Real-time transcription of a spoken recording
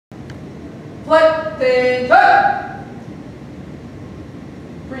Flight attention!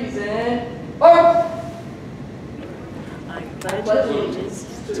 Present. Forward! I pledge allegiance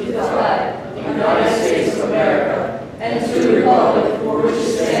To the flag of the United States of America and to the republic for which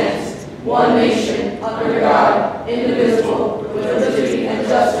it stands, one nation, under God, indivisible, with liberty and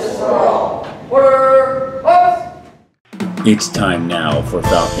justice for all. Order! Up! It's time now for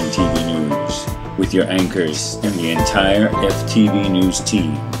Falcon TV News, with your anchors and the entire FTV News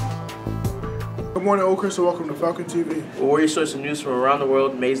team. Good morning, Oakcrest, and welcome to Falcon TV. Where your source of news from around the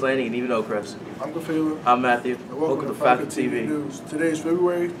world, Mays Landing, and even Oakcrest. I'm Kafela. I'm Matthew. And welcome to Falcon TV News. Today is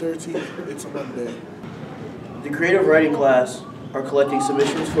February 13th. It's a Monday. The creative writing class are collecting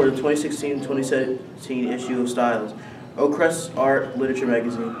submissions for the 2016-2017 issue of Styles, Oakcrest's art literature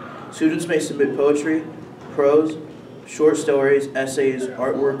magazine. Students may submit poetry, prose, short stories, essays,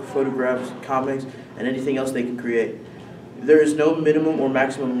 artwork, photographs, comics, and anything else they can create. There is no minimum or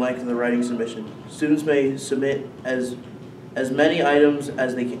maximum length of the writing submission. Students may submit as many items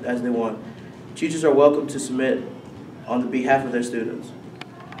as they want. Teachers are welcome to submit on the behalf of their students.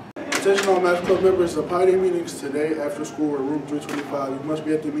 Attention all Math Club members, the Pi Day meetings today after school at room 325. You must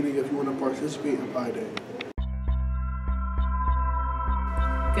be at the meeting if you want to participate in Pi Day.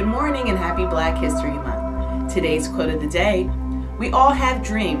 Good morning and happy Black History Month. Today's quote of the day: we all have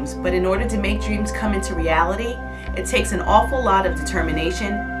dreams, but in order to make dreams come into reality, it takes an awful lot of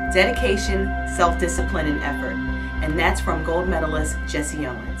determination, dedication, self-discipline, and effort. And that's from gold medalist Jesse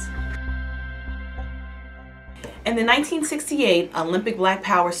Owens. And the 1968 Olympic Black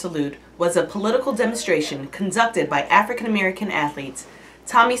Power Salute was a political demonstration conducted by African American athletes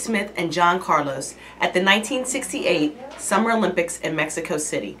Tommie Smith and John Carlos at the 1968 Summer Olympics in Mexico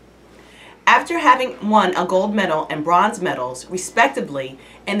City. After having won a gold medal and bronze medals, respectively,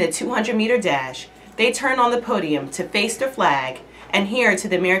 in the 200-meter dash, they turned on the podium to face their flag and adhere to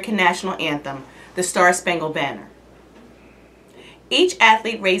the American national anthem, the Star-Spangled Banner. Each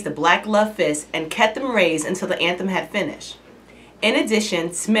athlete raised a black gloved fist and kept them raised until the anthem had finished. In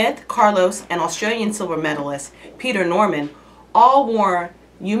addition, Smith, Carlos, and Australian silver medalist Peter Norman all wore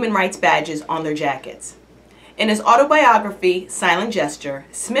human rights badges on their jackets. In his autobiography, Silent Gesture,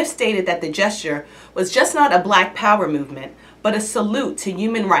 Smith stated that the gesture was just not a Black Power movement, but a salute to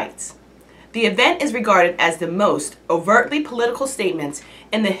human rights. The event is regarded as the most overtly political statements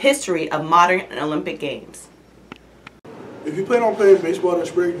in the history of modern Olympic Games. If you plan on playing baseball this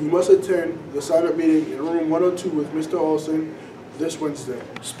spring, you must attend the sign-up meeting in room 102 with Mr. Olson this Wednesday.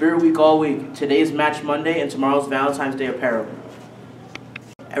 Spirit Week all week. Today is Match Monday and tomorrow's Valentine's Day apparel.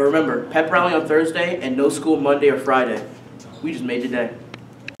 And remember, pep rally on Thursday and no school Monday or Friday. We just made your day.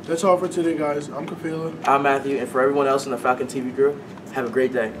 That's all for today, guys. I'm Kafela. I'm Matthew, and for everyone else in the Falcon TV crew, have a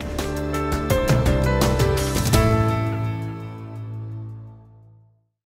great day.